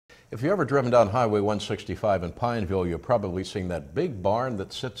If you've ever driven down Highway 165 in Pineville, you've probably seen that big barn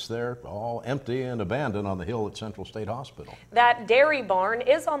that sits there all empty and abandoned on the hill at Central State Hospital. That dairy barn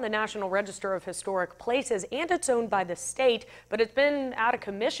is on the National Register of Historic Places and it's owned by the state, but it's been out of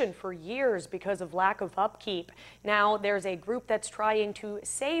commission for years because of lack of upkeep. Now there's a group that's trying to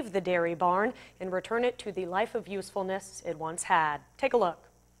save the dairy barn and return it to the life of usefulness it once had. Take a look.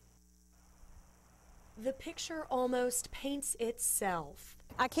 The picture almost paints itself.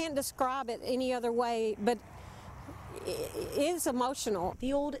 I can't describe it any other way, but it is emotional.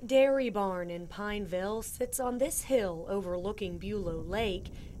 The old dairy barn in Pineville sits on this hill overlooking Buhlow Lake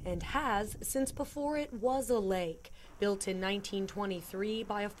and has since before it was a lake. Built in 1923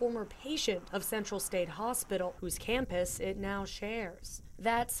 by a former patient of Central State Hospital, whose campus it now shares.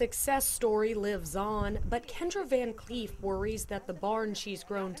 That success story lives on, but Kendra Van Cleef worries that the barn she's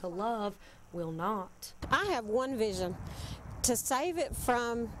grown to love will not. I have one vision: to save it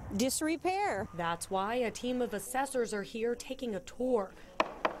from disrepair. That's why a team of assessors are here taking a tour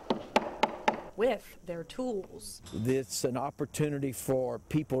with their tools. It's an opportunity for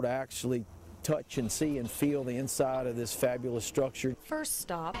people to actually touch and see and feel the inside of this fabulous structure. First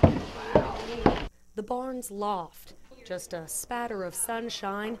stop, the barn's loft. Just a spatter of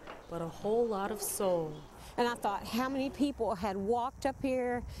sunshine, but a whole lot of soul. And I thought, how many people had walked up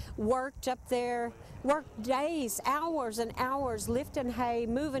here, worked up there, worked days, hours and hours, lifting hay,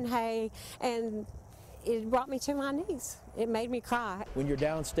 moving hay, and it brought me to my knees. It made me cry. When you're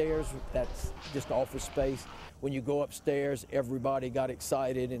downstairs, that's just office space. When you go upstairs, everybody got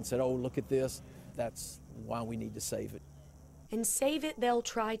excited and said, oh, look at this. That's why we need to save it. And save it they'll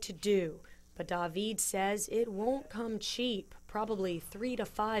try to do. But David says it won't come cheap, probably $3 to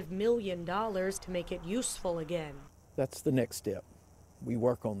 $5 million to make it useful again. That's the next step. We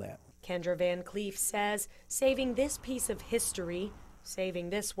work on that. Kendra Van Cleef says saving this piece of history, saving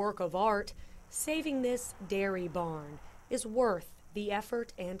this work of art, saving this dairy barn is worth the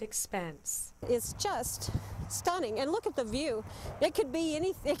effort and expense. It's just stunning. And look at the view. It could be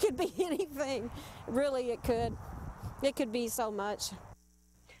anything. It could be anything. Really, it could. It could be so much.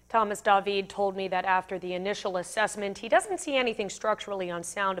 Thomas David told me that after the initial assessment, he doesn't see anything structurally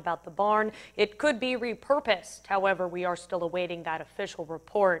unsound about the barn. It could be repurposed. However, we are still awaiting that official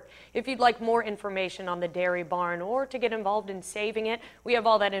report. If you'd like more information on the dairy barn or to get involved in saving it, we have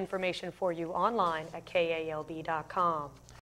all that information for you online at KALB.com.